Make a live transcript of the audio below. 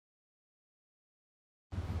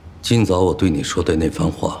今早我对你说的那番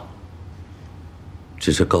话，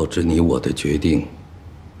只是告知你我的决定。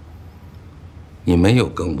你没有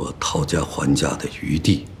跟我讨价还价的余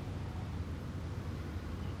地。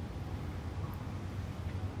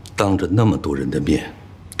当着那么多人的面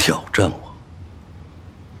挑战我，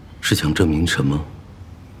是想证明什么？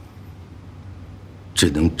只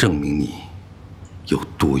能证明你有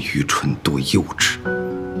多愚蠢、多幼稚。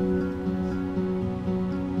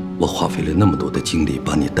我花费了那么多的精力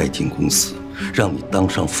把你带进公司，让你当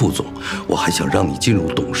上副总，我还想让你进入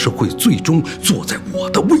董事会，最终坐在我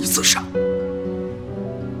的位子上。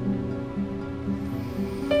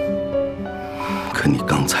可你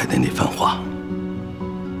刚才的那番话，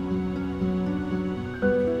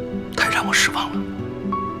太让我失望了。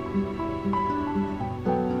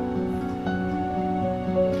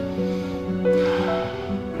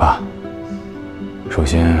爸，首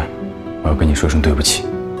先我要跟你说声对不起。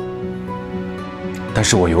但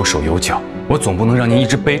是我有手有脚，我总不能让您一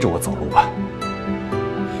直背着我走路吧？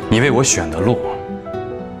你为我选的路，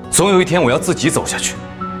总有一天我要自己走下去。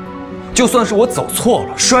就算是我走错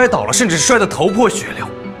了、摔倒了，甚至摔得头破血流，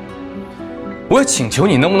我也请求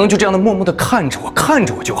你能不能就这样的默默地看着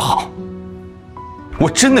我就好。我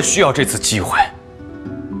真的需要这次机会，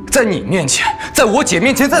在你面前，在我姐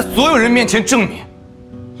面前，在所有人面前证明，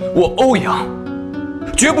我欧阳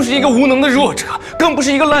绝不是一个无能的弱者，更不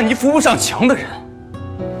是一个烂泥扶不上墙的人。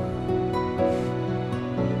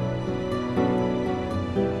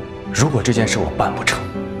如果这件事我办不成，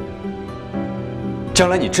将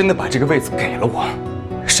来你真的把这个位子给了我，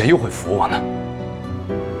谁又会服我呢？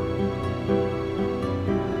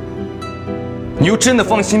你又真的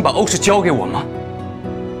放心把欧氏交给我吗？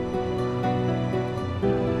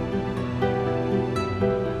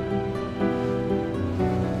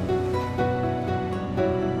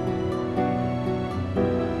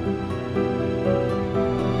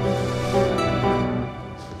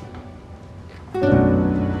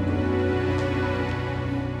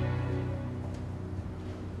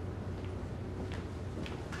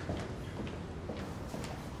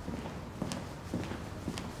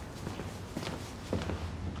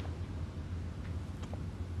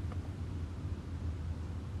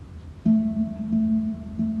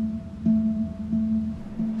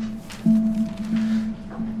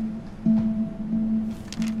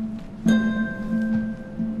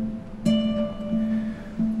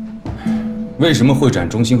为什么会展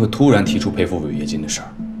中心会突然提出赔付违约金的事儿？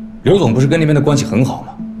刘总不是跟那边的关系很好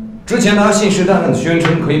吗？之前他还信誓旦旦的宣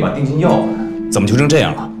称可以把定金要回来，怎么就成这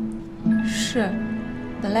样了？是，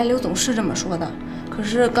本来刘总是这么说的，可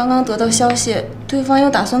是刚刚得到消息，对方又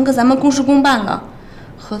打算跟咱们公事公办了，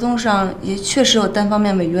合同上也确实有单方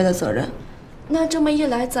面违约的责任。那这么一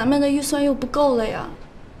来，咱们的预算又不够了呀。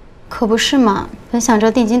可不是嘛，本想着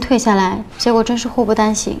定金退下来，结果真是祸不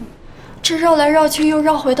单行。这绕来绕去又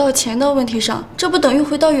绕回到钱的问题上，这不等于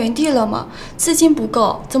回到原地了吗？资金不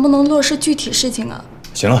够，怎么能落实具体事情啊？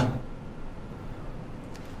行了，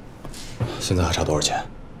现在还差多少钱？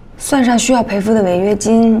算上需要赔付的违约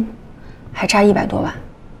金，还差100多万。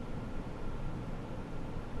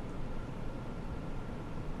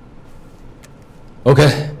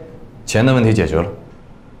OK， 钱的问题解决了。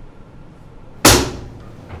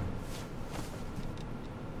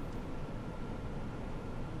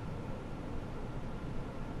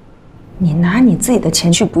你拿你自己的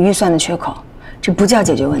钱去补预算的缺口，这不叫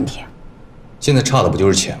解决问题。现在差的不就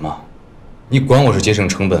是钱吗？你管我是节省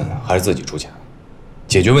成本还是自己出钱，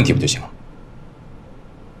解决问题不就行了？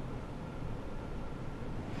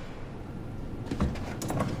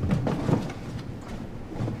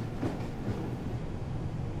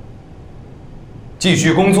继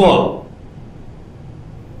续工作。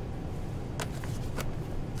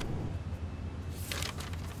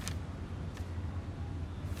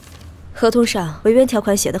合同上违约条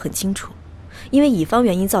款写得很清楚，因为乙方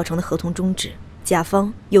原因造成的合同终止，甲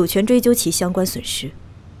方有权追究其相关损失。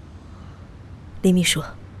林秘书，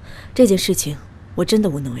这件事情我真的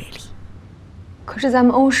无能为力。可是咱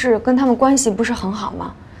们欧氏跟他们关系不是很好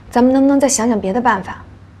吗？咱们能不能再想想别的办法？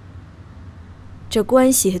这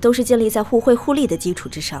关系都是建立在互惠互利的基础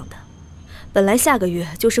之上的。本来下个月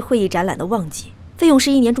就是会议展览的旺季，费用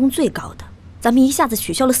是1年中最高的。咱们一下子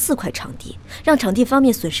取消了4块场地，让场地方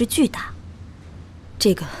面损失巨大。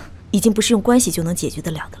这个已经不是用关系就能解决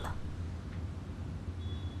得了的了。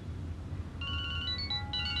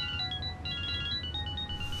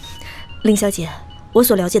林小姐，我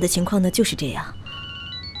所了解的情况呢就是这样。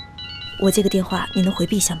我接个电话，你能回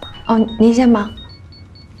避一下吗？哦，您先忙。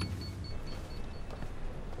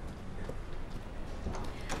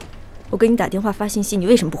我给你打电话发信息，你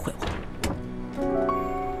为什么不回我？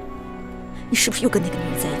你是不是又跟那个女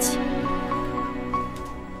人在一起？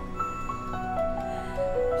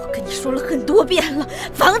我跟你说了很多遍了，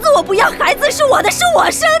房子我不要，孩子是我的，是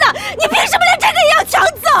我生的，你凭什么连这个也要抢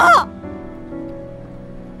走？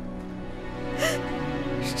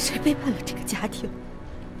是谁背叛了这个家庭？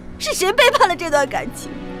是谁背叛了这段感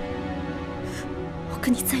情？我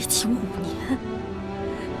跟你在一起5年，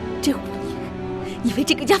这5年，你为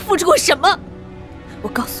这个家付出过什么？我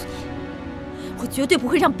告诉你，我绝对不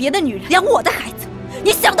会让别的女人养我的孩子，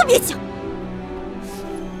你想都别想。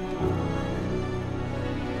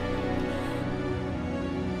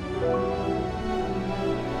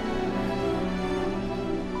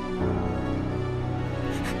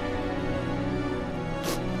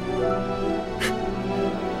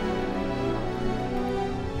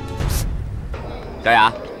小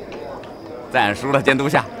雅，在俺叔的监督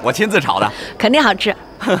下，我亲自炒的，肯定好吃。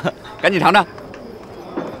赶紧尝尝。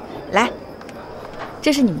来，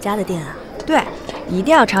这是你们家的店啊？对，一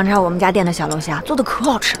定要尝尝我们家店的小龙虾，做的可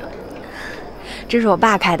好吃了。这是我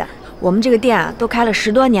爸开的，我们这个店啊都开了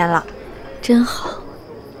10多年了，真好。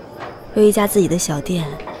有一家自己的小店，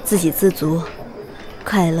自给自足，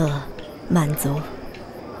快乐、满足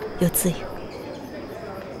又自由。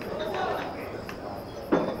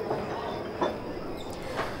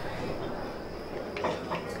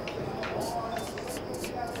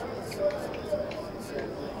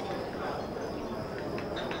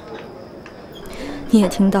你也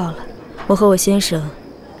听到了，我和我先生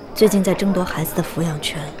最近在争夺孩子的抚养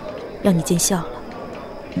权，让你见笑了。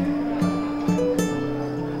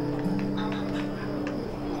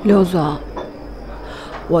刘总，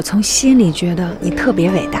我从心里觉得你特别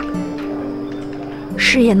伟大，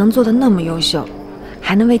事业能做得那么优秀，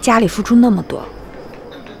还能为家里付出那么多，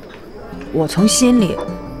我从心里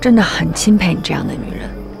真的很钦佩你这样的女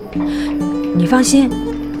人。你放心，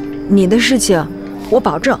你的事情我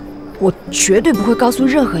保证，我绝对不会告诉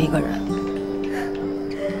任何一个人。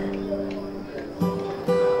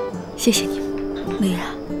谢谢你，美雅。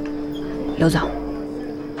刘总，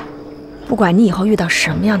不管你以后遇到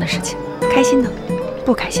什么样的事情，开心的、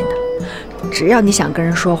不开心的，只要你想跟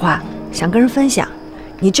人说话，想跟人分享，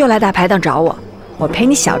你就来大排档找我，我陪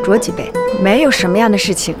你小酌几杯。没有什么样的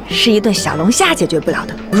事情是一顿小龙虾解决不了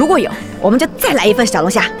的。如果有，我们就再来一份小龙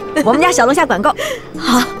虾。我们家小龙虾管够。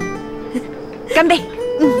好，干杯。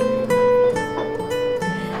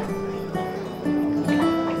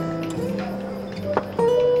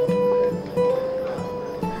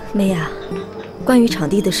美雅，关于场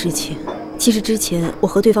地的事情，其实之前我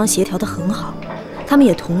和对方协调得很好，他们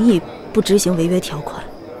也同意不执行违约条款。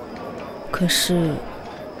可是，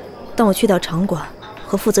当我去到场馆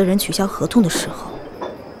和负责人取消合同的时候，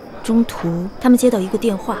中途他们接到一个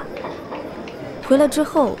电话，回来之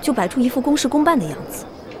后就摆出一副公事公办的样子，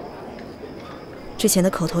之前的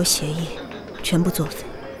口头协议全部作废。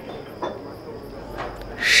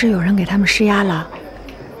是有人给他们施压了？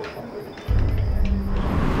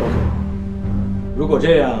如果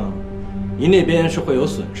这样，您那边是会有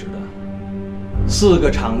损失的。4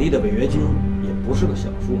个场地的违约金也不是个小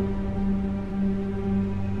数。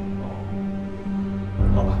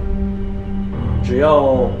好吧，只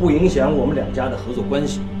要不影响我们2家的合作关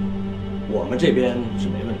系，我们这边是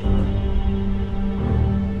没问题的。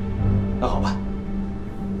那好吧，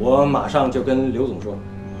我马上就跟刘总说。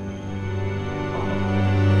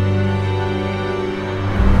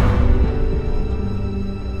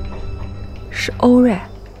是欧瑞。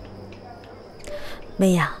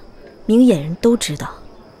美雅，明眼人都知道，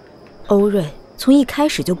欧瑞从一开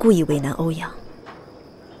始就故意为难欧阳。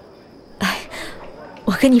哎，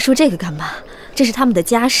我跟你说这个干嘛？这是他们的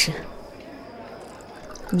家事。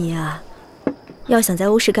你呀，要想在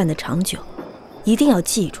欧氏干得长久，一定要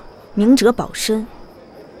记住明哲保身，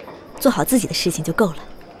做好自己的事情就够了。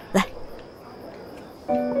来。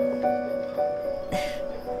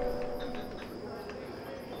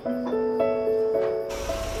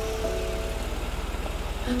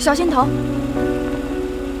小心头！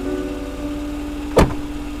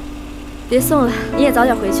别送了，你也早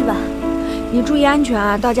点回去吧。你注意安全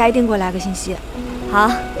啊，到家一定给我来个信息。好，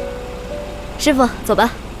师傅，走吧。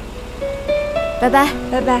拜拜，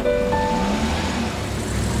拜拜。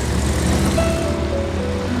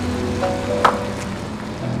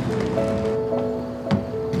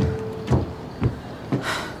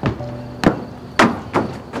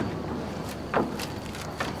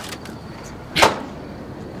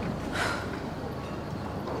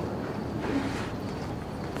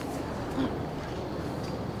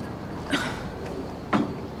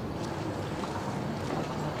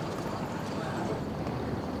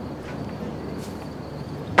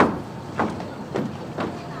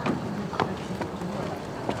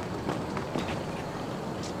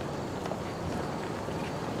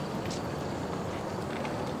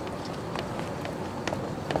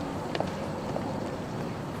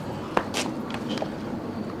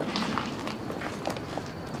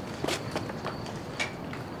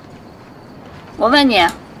我问你，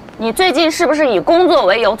你最近是不是以工作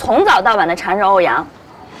为由，从早到晚的缠着欧阳？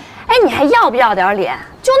哎，你还要不要点脸？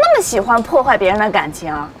就那么喜欢破坏别人的感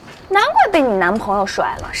情，难怪被你男朋友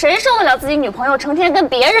甩了。谁受得了自己女朋友成天跟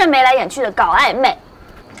别人眉来眼去的搞暧昧？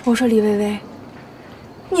我说李薇薇，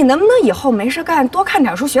你能不能以后没事干多看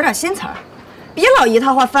点书，学点新词儿，别老一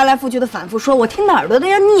套话翻来覆去的反复说，我听的耳朵都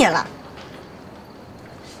要腻了。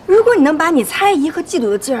如果你能把你猜疑和嫉妒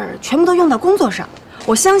的劲儿全部都用到工作上，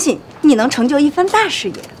我相信你能成就一番大事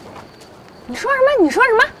业。你说什么？你说什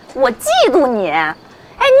么？我嫉妒你？哎，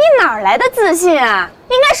你哪来的自信啊？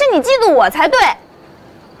应该是你嫉妒我才对。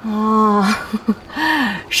哦，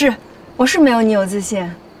是，我是没有你有自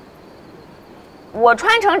信。我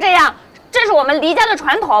穿成这样，这是我们黎家的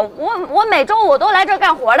传统。我每周我都来这儿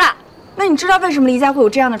干活的。那你知道为什么黎家会有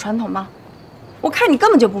这样的传统吗？我看你根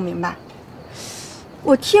本就不明白。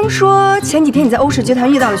我听说前几天你在欧氏集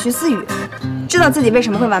团遇到了徐思雨，知道自己为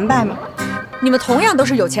什么会完败吗？你们同样都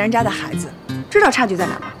是有钱人家的孩子，知道差距在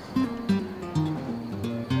哪吗？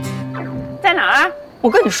在哪儿？我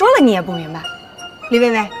跟你说了，你也不明白。李薇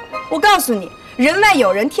薇，我告诉你，人外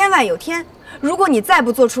有人，天外有天。如果你再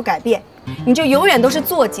不做出改变，你就永远都是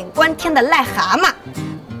坐井观天的癞蛤蟆。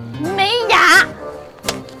美雅，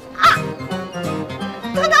啊！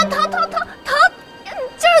疼！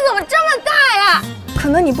劲儿怎么这么大呀？可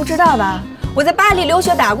能你不知道吧，我在巴黎留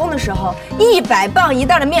学打工的时候，100磅一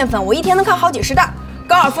袋的面粉，我一天能扛好几10袋。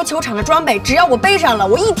高尔夫球场的装备，只要我背上了，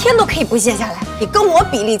我一天都可以不卸下来。你跟我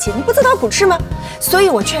比力气，你不自讨苦吃吗？所以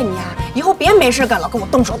我劝你啊，以后别没事干老跟我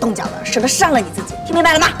动手动脚的，省得伤了你自己，听明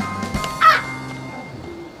白了吗？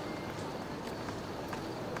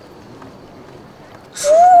猪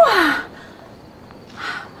啊！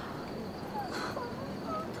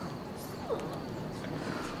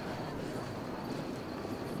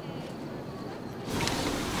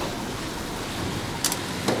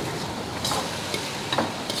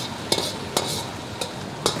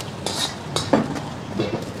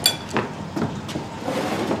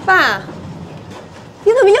爸，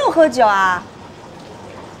你怎么又喝酒啊？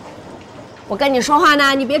我跟你说话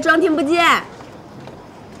呢，你别装听不见。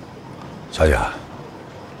小雅，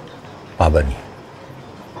爸问你，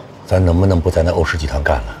咱能不能不在那欧氏集团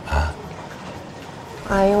干了啊？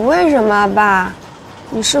哎呀，为什么啊，爸？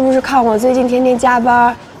你是不是看我最近天天加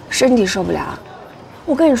班，身体受不了？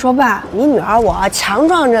我跟你说，爸，你女儿我强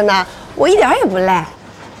壮着呢，我一点也不累。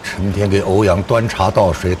成天给欧阳端茶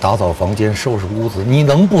倒水、打扫房间、收拾屋子，你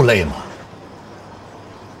能不累吗？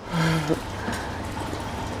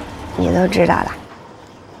你都知道了。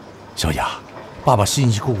小雅，爸爸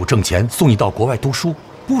辛辛苦苦挣钱送你到国外读书，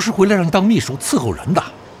不是回来让你当秘书伺候人的。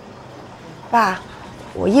爸，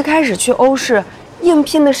我一开始去欧氏应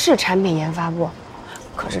聘的是产品研发部，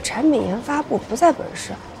可是产品研发部不在本市，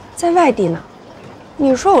在外地呢。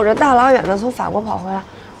你说我这大老远的从法国跑回来，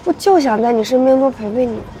我就想在你身边多陪陪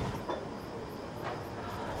你。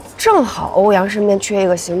正好欧阳身边缺一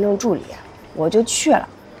个行政助理，我就去了。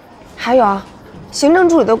还有啊，行政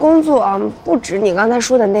助理的工作啊，不止你刚才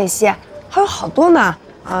说的那些，还有好多呢。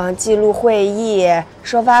记录会议、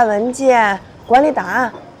收发文件、管理档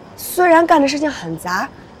案。虽然干的事情很杂，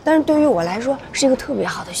但是对于我来说是一个特别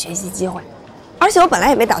好的学习机会。而且我本来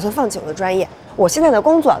也没打算放弃我的专业，我现在的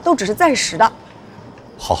工作都只是暂时的。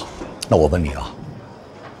好，那我问你啊，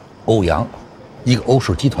欧阳，一个欧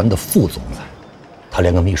氏集团的副总裁，他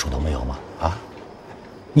连个秘书都没有吗？啊，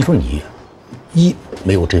你说你，一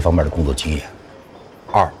没有这方面的工作经验，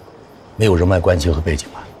二没有人脉关系和背景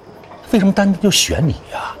啊，为什么单单就选你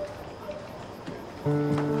呀？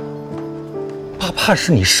爸怕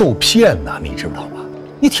是你受骗呐，你知道吗？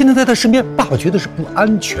你天天在他身边，爸爸觉得是不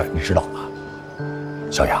安全，你知道吗？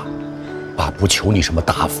小雅，爸不求你什么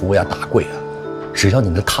大富呀、大贵啊，只要你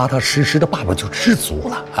能踏踏实实的，爸爸就知足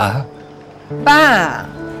了啊。爸，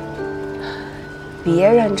别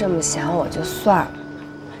人这么想我就算了，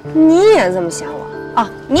你也这么想我啊？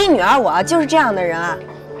你女儿我就是这样的人啊？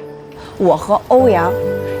我和欧阳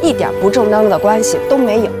一点不正当的关系都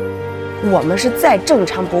没有，我们是再正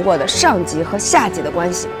常不过的上级和下级的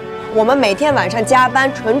关系。我们每天晚上加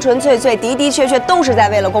班，纯纯粹粹、的的确确都是在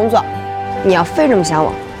为了工作。你要非这么想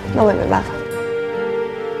我，那我也没办法。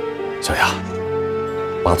小雅，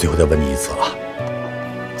爸最后再问你一次啊，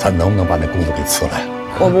咱能不能把那工作给辞了呀？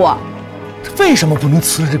我不。为什么不能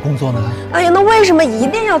辞了这工作呢？哎呀，那为什么一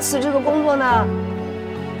定要辞这个工作呢？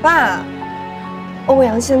爸，欧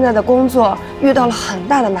阳现在的工作遇到了很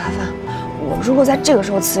大的麻烦，我如果在这个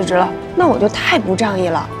时候辞职了，那我就太不仗义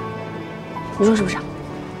了。你说是不是？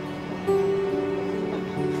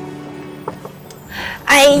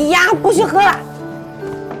哎呀，不许喝了！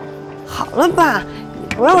好了吧，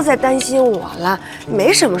你不要再担心我了，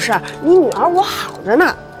没什么事儿，你女儿我好着呢。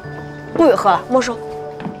不许喝了，没收。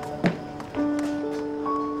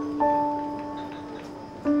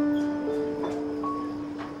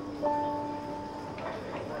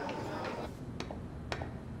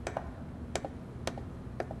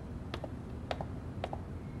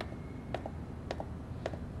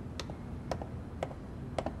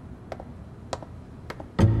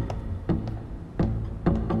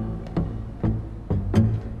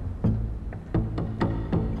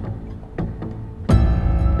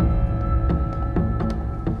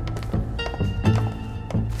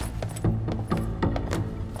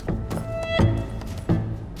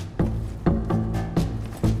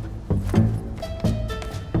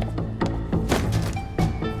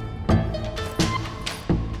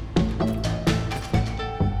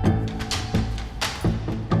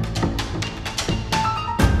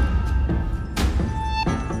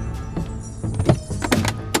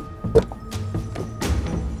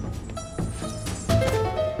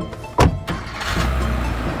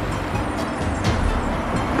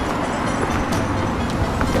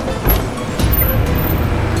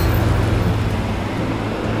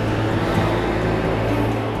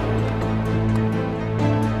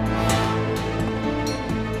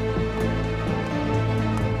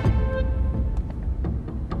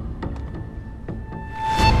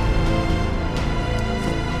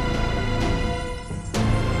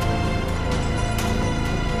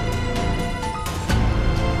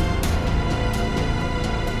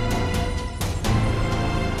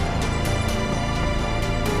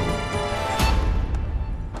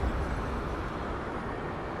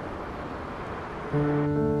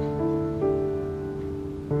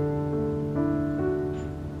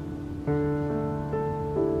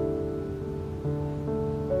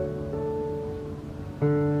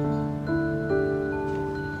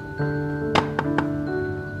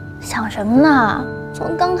想什么呢？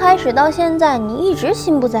从刚开始到现在，你一直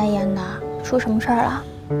心不在焉的，出什么事儿了？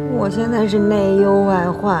我现在是内忧外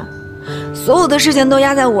患，所有的事情都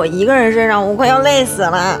压在我一个人身上，我快要累死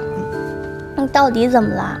了。你到底怎么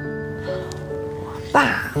了？我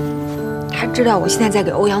爸，他知道我现在在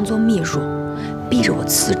给欧阳做秘书，逼着我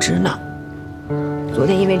辞职呢。昨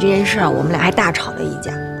天因为这件事，我们俩还大吵了一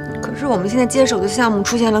架。可是我们现在接手的项目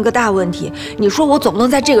出现了个大问题，你说我总不能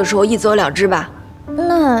在这个时候一走了之吧？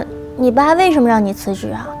那你爸为什么让你辞职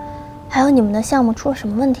啊？还有你们的项目出了什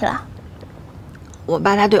么问题了？我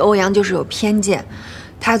爸他对欧阳就是有偏见，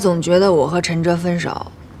他总觉得我和陈哲分手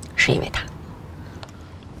是因为他。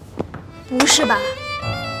不是吧？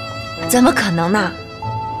怎么可能呢？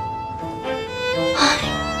唉，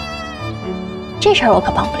这事儿我可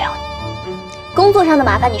帮不了你。工作上的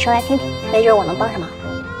麻烦你说来听听，没准我能帮上忙。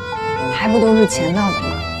还不都是钱闹的吗？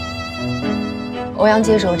欧阳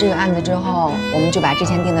接手这个案子之后，我们就把之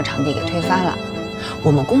前定的场地给推翻了。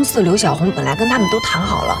我们公司的刘小红本来跟他们都谈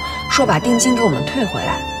好了，说把定金给我们退回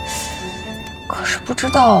来。可是不知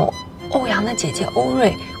道欧阳的姐姐欧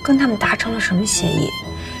瑞跟他们达成了什么协议，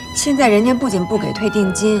现在人家不仅不给退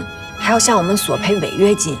定金，还要向我们索赔违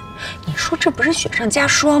约金。你说这不是雪上加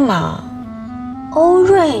霜吗？欧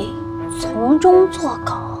瑞从中作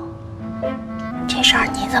梗，这事儿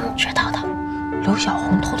你怎么知道的？刘小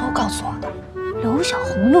红偷偷告诉我的。刘小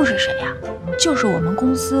红又是谁呀？就是我们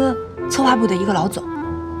公司策划部的一个老总。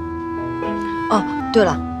哦，对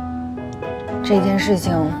了，这件事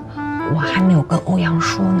情我还没有跟欧阳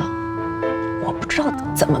说呢，我不知道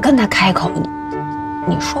怎么跟他开口。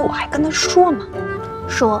你说我还跟他说吗？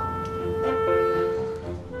说。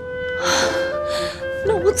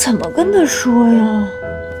那我怎么跟他说呀？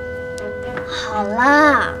好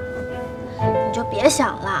啦，你就别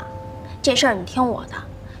想了，这事儿你听我的。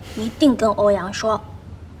一定跟欧阳说，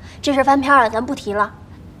这事翻篇了，咱不提了。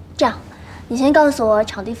这样，你先告诉我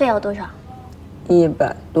场地费要多少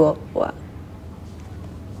？100多万。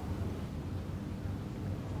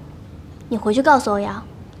你回去告诉欧阳，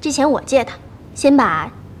之前我借他，先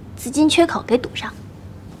把资金缺口给堵上。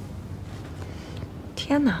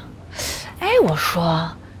天哪！哎，我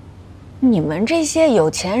说，你们这些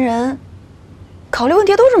有钱人，考虑问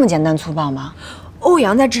题都这么简单粗暴吗？欧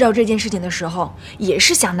阳在知道这件事情的时候，也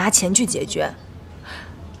是想拿钱去解决。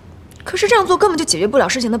可是这样做根本就解决不了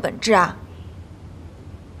事情的本质啊！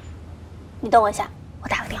你等我一下，我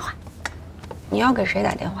打个电话。你要给谁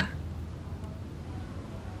打电话？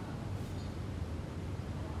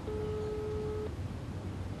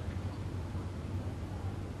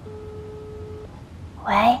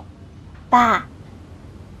喂，爸，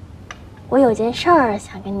我有件事儿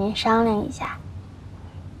想跟您商量一下。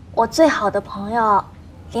我最好的朋友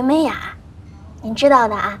林美雅，您知道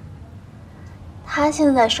的啊。她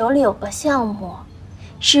现在手里有个项目，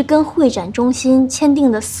是跟会展中心签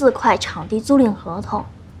订的4块场地租赁合同，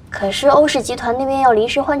可是欧氏集团那边要临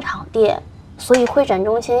时换场地，所以会展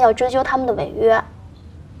中心要追究他们的违约。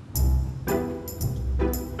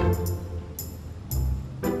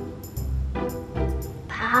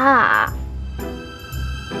他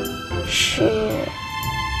是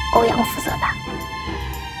欧阳负责的。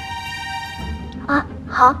啊，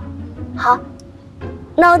好，好，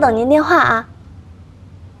那我等您电话啊。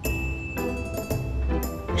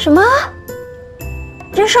什么？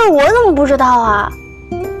这事儿我怎么不知道啊？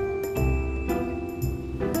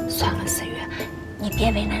算了，4月，你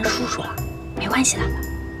别为难叔叔了，没关系的。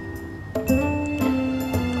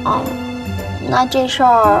哦，那这事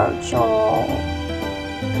儿就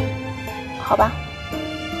好吧。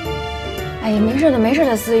哎呀，没事的，没事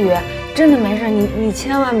的，思雨，真的没事，你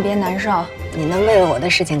千万别难受。你能为了我的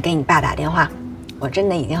事情给你爸打电话，我真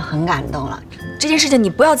的已经很感动了。这件事情你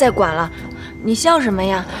不要再管了。你笑什么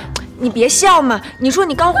呀？你别笑嘛！你说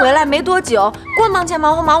你刚回来没多久，光忙前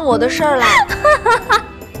忙后忙我的事儿了。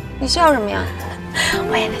你笑什么呀？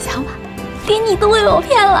我也在想法，连你都被我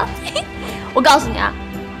骗了。我告诉你啊，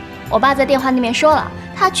我爸在电话那边说了，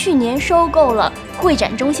他去年收购了会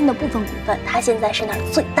展中心的部分股份，他现在是那儿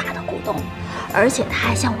最大的股东，而且他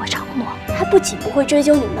还向我承诺，他不仅不会追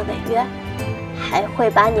究你们的违约，还会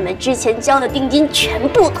把你们之前交的定金全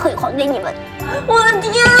部退还给你们。我的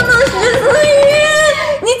天哪，徐思雨，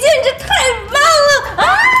你简直太棒了！啊！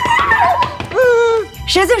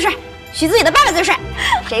谁最帅？徐子宇的爸爸最帅。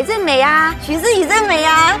谁最美呀？徐子宇最美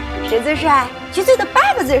呀。谁最帅？徐子宇的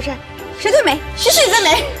爸爸最帅。谁最美？徐子宇最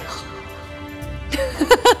美。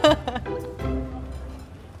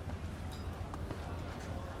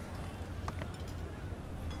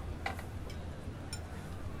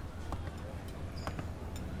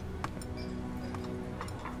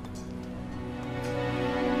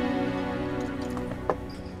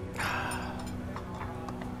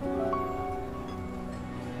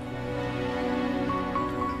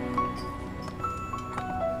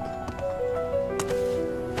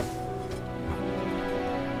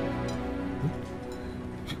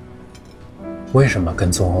为什么跟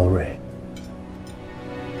踪欧瑞？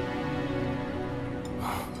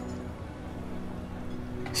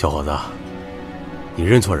小伙子，你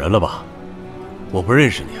认错人了吧？我不认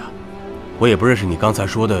识你啊，我也不认识你刚才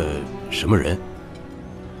说的什么人。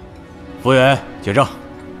服务员，结账。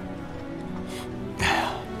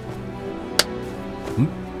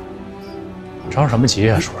着什么急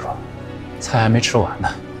啊，叔叔？菜还没吃完呢。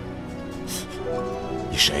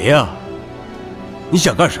你谁呀？你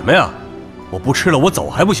想干什么呀？我不吃了，我走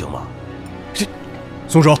还不行吗？这，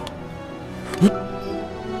松手！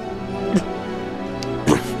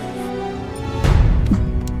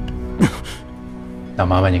那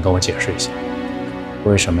麻烦你跟我解释一下，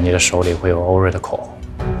为什么你的手里会有欧瑞的口红？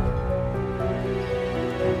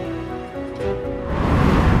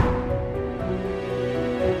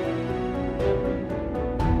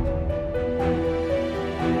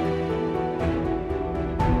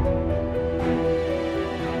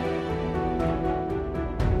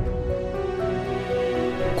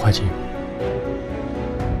会计，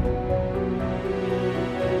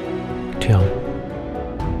这样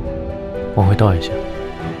往回倒一下。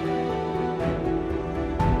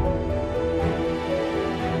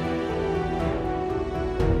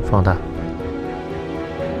放大。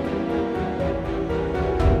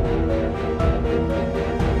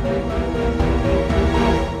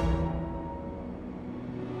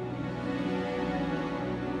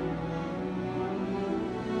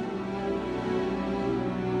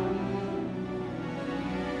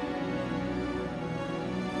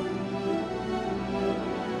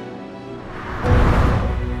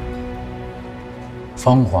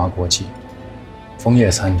芳华国际、枫叶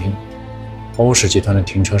餐厅、欧氏集团的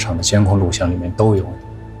停车场的监控录像里面都有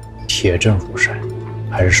你，铁证如山。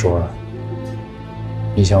还是说，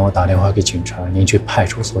你想我打电话给警察，您去派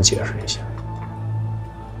出所解释一下？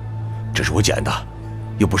这是我捡的，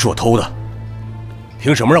又不是我偷的，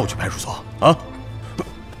凭什么让我去派出所啊？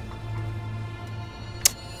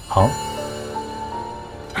好，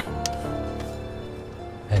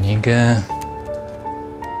那您跟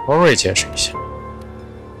欧瑞解释一下。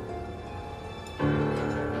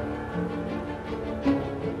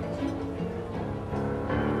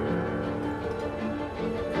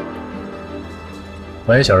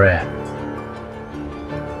喂，小瑞，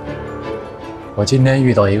我今天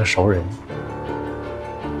遇到一个熟人，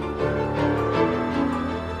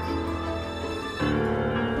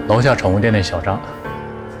楼下宠物店那小张，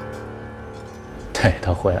对，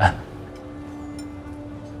他回来了。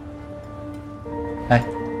哎，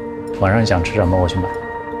晚上想吃什么？我去买。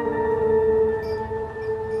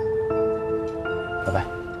拜拜。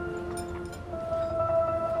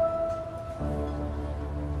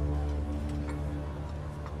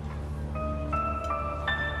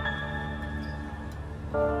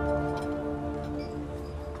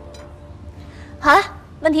好了，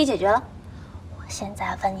问题解决了。我现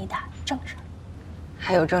在问你点正事儿。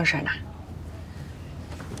还有正事呢？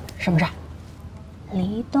什么事儿？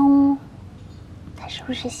黎东，他是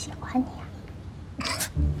不是喜欢你呀？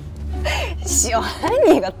喜欢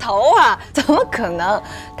你个头啊！怎么可能？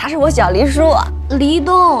他是我小黎叔。黎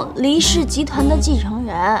东，黎氏集团的继承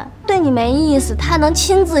人，对你没意思，他能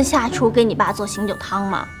亲自下厨给你爸做醒酒汤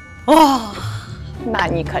吗？哦，那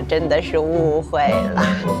你可真的是误会了。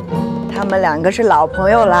他们两个是老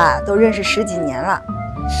朋友了，都认识10几年了。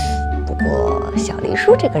不过小黎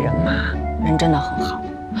叔这个人嘛，人真的很好，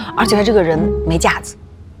而且他这个人没架子。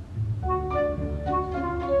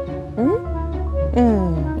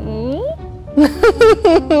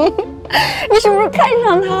你是不是看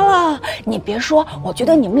上他了？你别说，我觉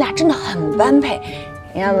得你们俩真的很般配。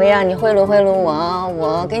要不要你贿赂贿赂我，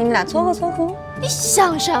我给你们俩撮合撮合？你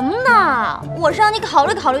想什么呢？我是让你考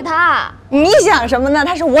虑考虑他。你想什么呢？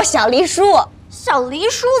他是我小黎叔。小黎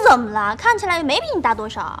叔怎么了？看起来也没比你大多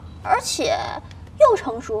少，而且又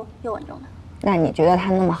成熟又稳重的。那你觉得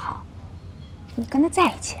他那么好，你跟他在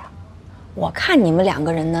一起啊？我看你们两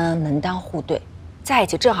个人呢门当户对，在一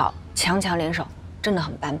起正好强强联手，真的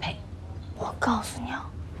很般配。我告诉你啊，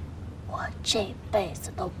我这辈子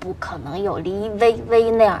都不可能有黎薇薇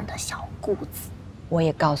那样的小姑子。我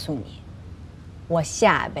也告诉你，我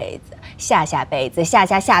下辈子、下下辈子、下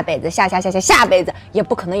下下辈子、下下下下下辈子也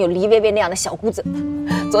不可能有黎薇薇那样的小姑子。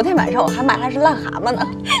昨天晚上我还骂她是癞蛤蟆呢。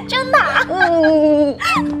真的？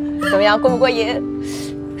怎么样，过不过瘾？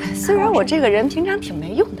虽然我这个人平常挺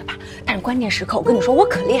没用的吧，但是关键时刻我跟你说，我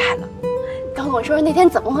可厉害了。跟我说说那天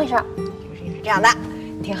怎么回事？是这样的，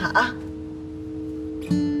你听好啊。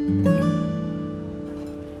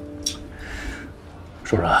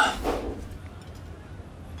主任，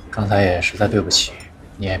刚才也实在对不起，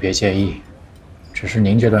你也别介意。只是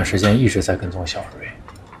您这段时间一直在跟踪小瑞，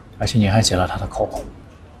而且您还解了他的口，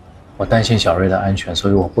我担心小瑞的安全，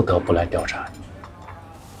所以我不得不来调查你。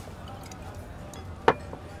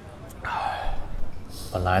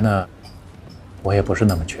本来呢，我也不是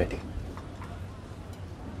那么确定，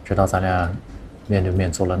直到咱俩面对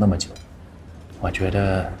面坐了那么久，我觉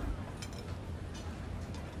得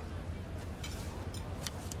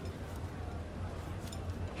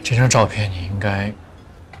这张照片你应该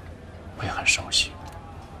会很熟悉。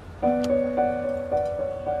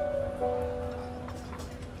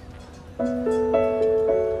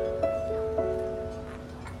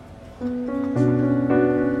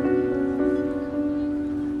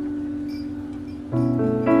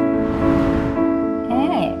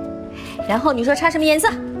哎，然后你说擦什么颜色？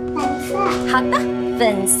粉色。好的，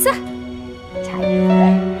粉色。擦一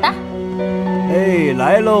粉的。哎，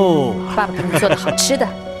来喽！爸爸给你做的好吃的。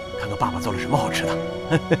看看爸爸做了什么好吃的。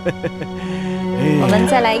我们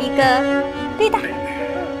再来一个绿的。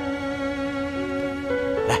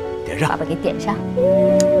来，点上。爸爸给点上。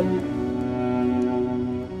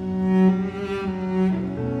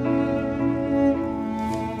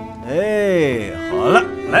哎，好了，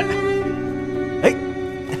来，哎，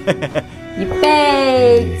预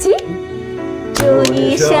备起！祝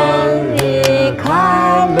你生日快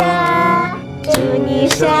乐！祝你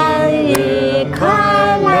生日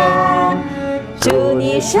快乐！祝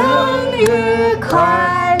你生日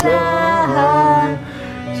快乐！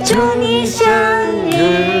祝你生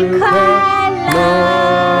日快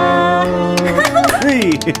乐！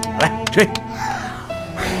嘿，来吹。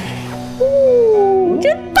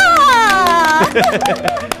真大！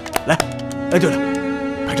来，哎，对了，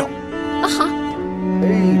拍照。啊好。哎，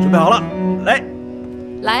准备好了，来。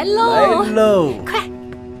来喽！来喽！快！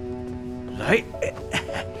来，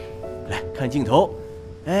来看镜头，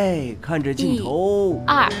哎，看着镜头。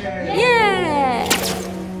1、2，耶！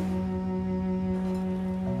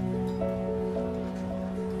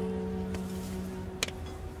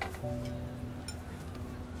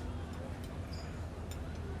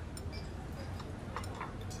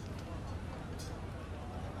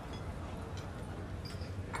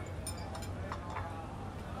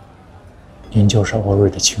您就是欧瑞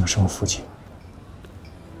的亲生父亲。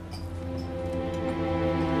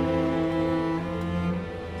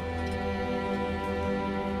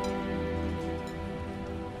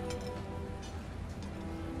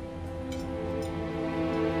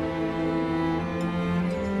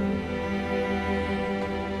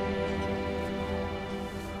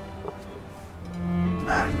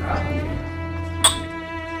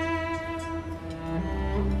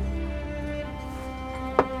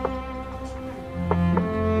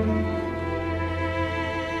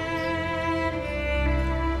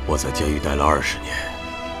我在监狱待了20年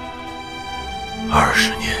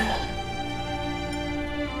，20年，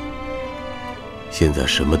现在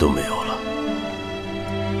什么都没有了。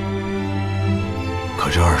可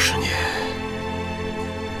这20年，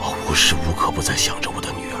我无时无刻不在想着我的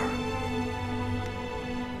女儿。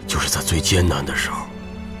就是在最艰难的时候，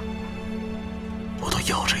我都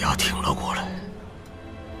咬着牙挺了过来。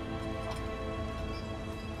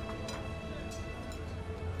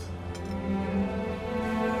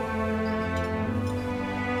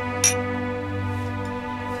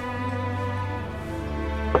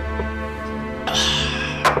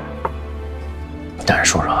但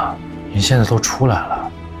是叔叔，您现在都出来了，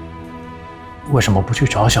为什么不去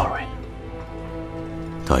找小瑞？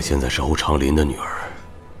她现在是欧长林的女儿，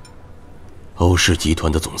欧氏集团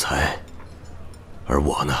的总裁，而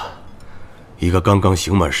我呢，一个刚刚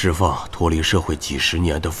刑满释放、脱离社会几十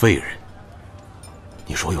年的废人。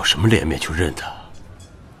你说我有什么脸面去认她？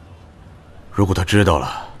如果她知道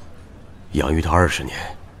了，养育她20年，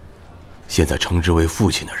现在称之为父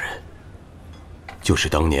亲的人，就是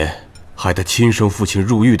当年害他亲生父亲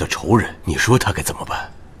入狱的仇人，你说他该怎么办？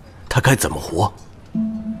他该怎么活？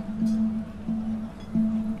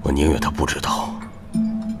我宁愿他不知道。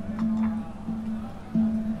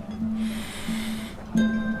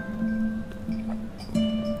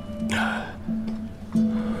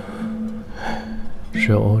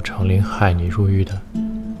是欧长林害你入狱的？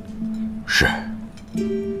是。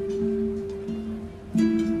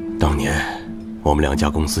当年我们2家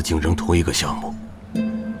公司竞争同一个项目。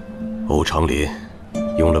欧长林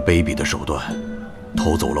用了卑鄙的手段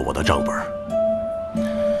偷走了我的账本。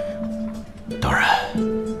当然，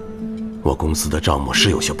我公司的账目是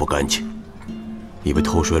有些不干净，因为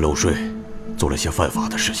偷税漏税，做了些犯法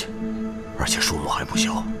的事情，而且数目还不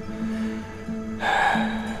小。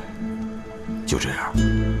就这样，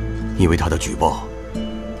因为他的举报，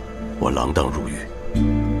我锒铛入狱，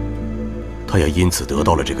他也因此得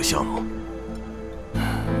到了这个项目。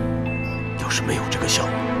要是没有这个项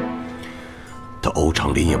目，他欧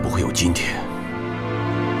长林也不会有今天。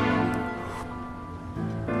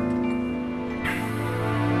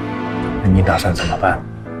那你打算怎么办？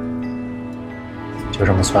就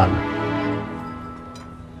这么算了？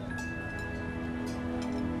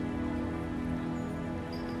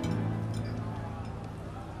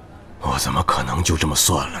我怎么可能就这么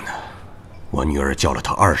算了呢？我女儿叫了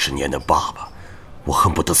他20年的爸爸，我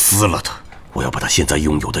恨不得撕了他！我要把他现在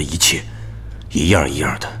拥有的一切，一样一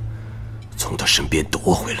样的从他身边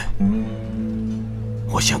夺回来。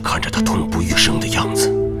我想看着他痛不欲生的样子，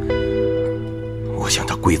我想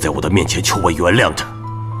他跪在我的面前求我原谅他。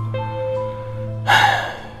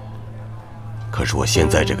可是我现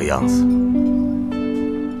在这个样子，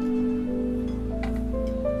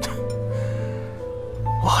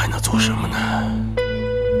我还能做什么呢？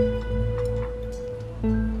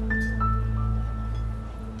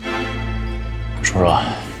叔叔，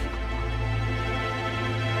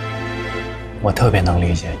我特别能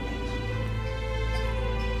理解你，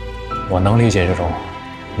我能理解这种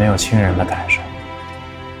没有亲人的感受。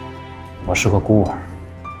我是个孤儿，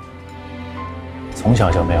从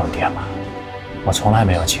小就没有爹妈，我从来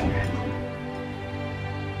没有亲人，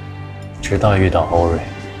直到遇到欧瑞，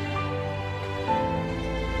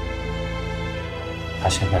他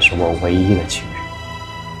现在是我唯一的亲人。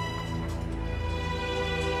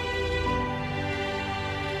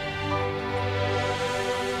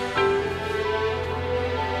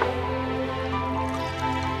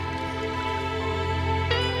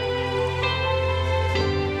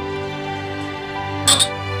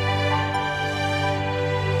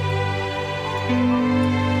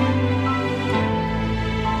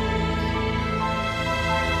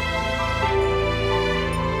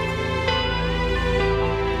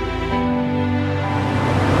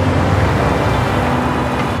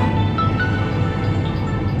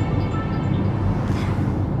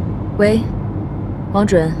喂，王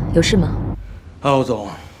准，有事吗？欧总，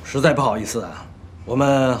实在不好意思啊，我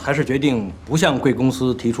们还是决定不向贵公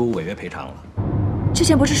司提出违约赔偿了。之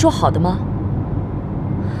前不是说好的吗？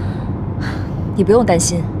你不用担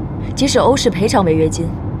心，即使欧氏赔偿违约金，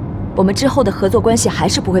我们之后的合作关系还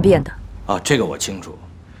是不会变的。啊，这个我清楚，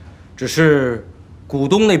只是股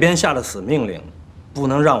东那边下了死命令，不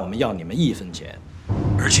能让我们要你们1分钱，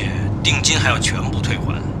而且定金还要全部退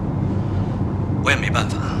还。我也没办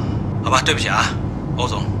法。好吧，对不起啊，欧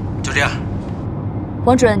总，就这样。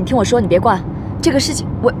王准，你听我说，你别挂，这个事情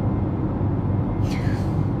我……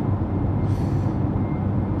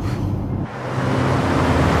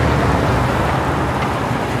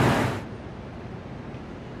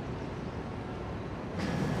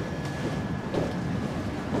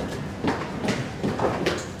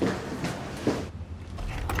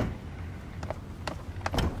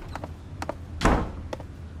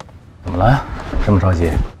这么着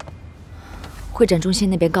急？会展中心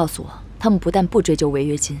那边告诉我，他们不但不追究违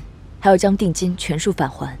约金，还要将定金全数返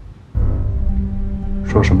还。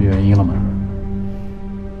说什么原因了吗？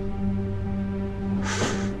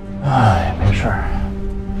哎，没事儿。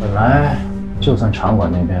本来就算场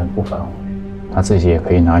馆那边不反悔，他自己也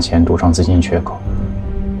可以拿钱补上资金缺口。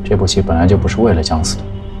这部戏本来就不是为了姜思的。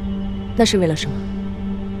那是为了什么？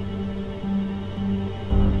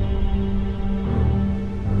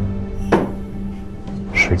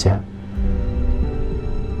时间。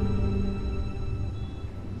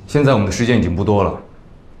现在我们的时间已经不多了，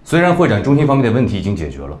虽然会展中心方面的问题已经解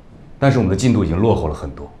决了，但是我们的进度已经落后了很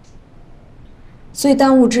多。所以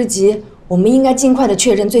当务之急，我们应该尽快的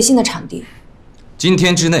确认最新的场地。今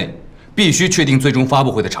天之内必须确定最终发布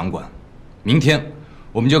会的场馆，明天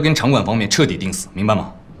我们就要跟场馆方面彻底定死，明白吗？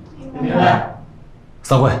明白。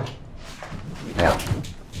散会。哎呀，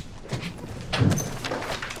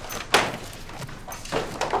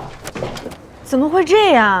怎么会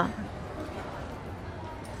这样？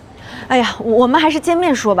哎呀，我们还是见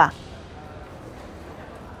面说吧。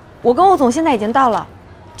我跟欧总现在已经到了，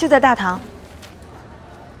就在大堂。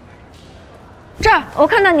这儿，我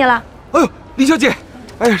看到你了。哎呦，林小姐，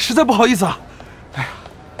哎呀，实在不好意思啊。哎呀，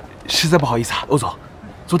实在不好意思啊，欧总，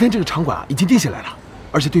昨天这个场馆啊已经定下来了，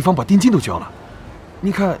而且对方把定金都交了。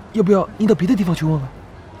您看要不要您到别的地方去问问？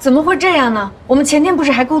怎么会这样呢？我们前天不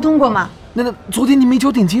是还沟通过吗？那昨天您没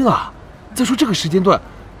交定金啊？再说这个时间段，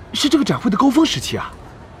是这个展会的高峰时期啊，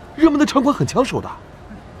热门的场馆很抢手的。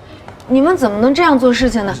你们怎么能这样做事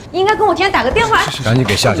情呢？应该跟我提前打个电话。赶紧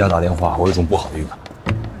给夏家打电话，我有种不好的预感。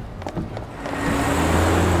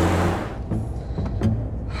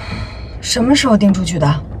什么时候订出去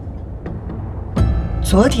的？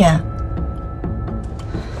昨天。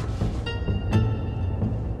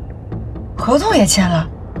合同也签了，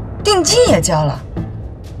定金也交了。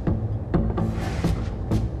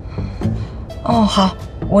哦，好，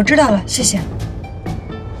我知道了，谢谢。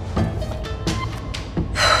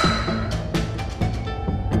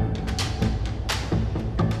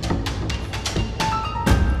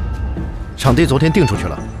场地昨天定出去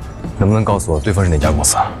了，能不能告诉我对方是哪家公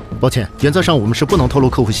司啊？抱歉，原则上我们是不能透露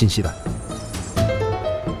客户信息的。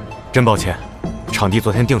真抱歉，场地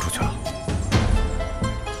昨天定出去了。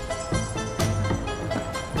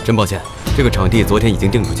真抱歉，这个场地昨天已经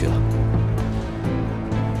定出去了。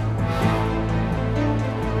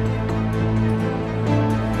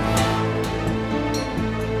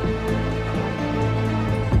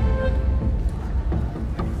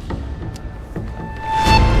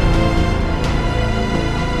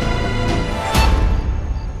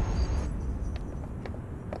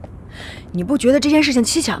你不觉得这件事情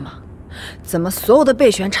蹊跷吗？怎么所有的备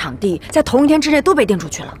选场地在同一天之内都被定出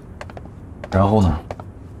去了？然后呢？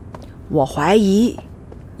我怀疑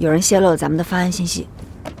有人泄露了咱们的方案信息。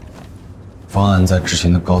方案在之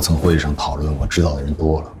前的高层会议上讨论过，知道的人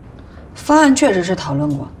多了。方案确实是讨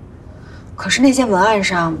论过，可是那些文案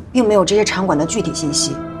上并没有这些场馆的具体信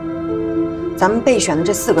息。咱们备选的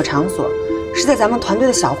这4个场所是在咱们团队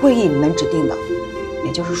的小会议里面指定的，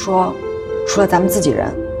也就是说，除了咱们自己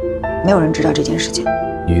人，没有人知道这件事情。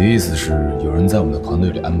你的意思是有人在我们的团队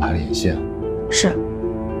里安排了眼线？是。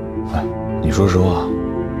哎，你说实话，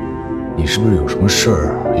你是不是有什么事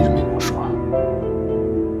儿一直没跟我说啊？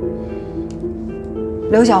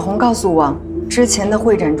刘小红告诉我，之前的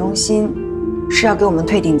会展中心是要给我们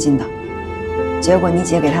退定金的，结果你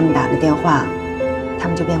姐给他们打了电话，他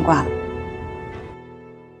们就变卦了。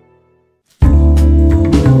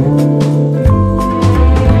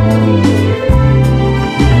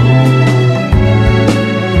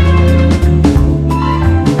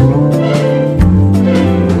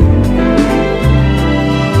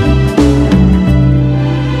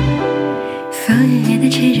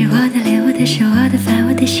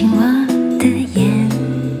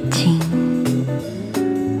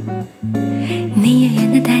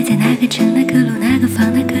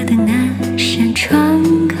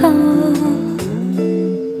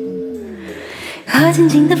静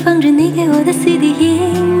静地放着你给我的 CD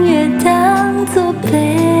音乐，当作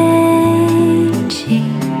背景，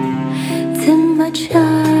怎么唱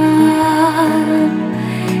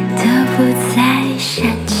都不再煽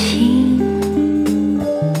情。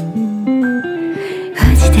我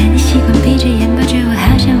记得你习惯闭着眼抱着我，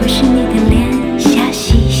好像我是你的脸。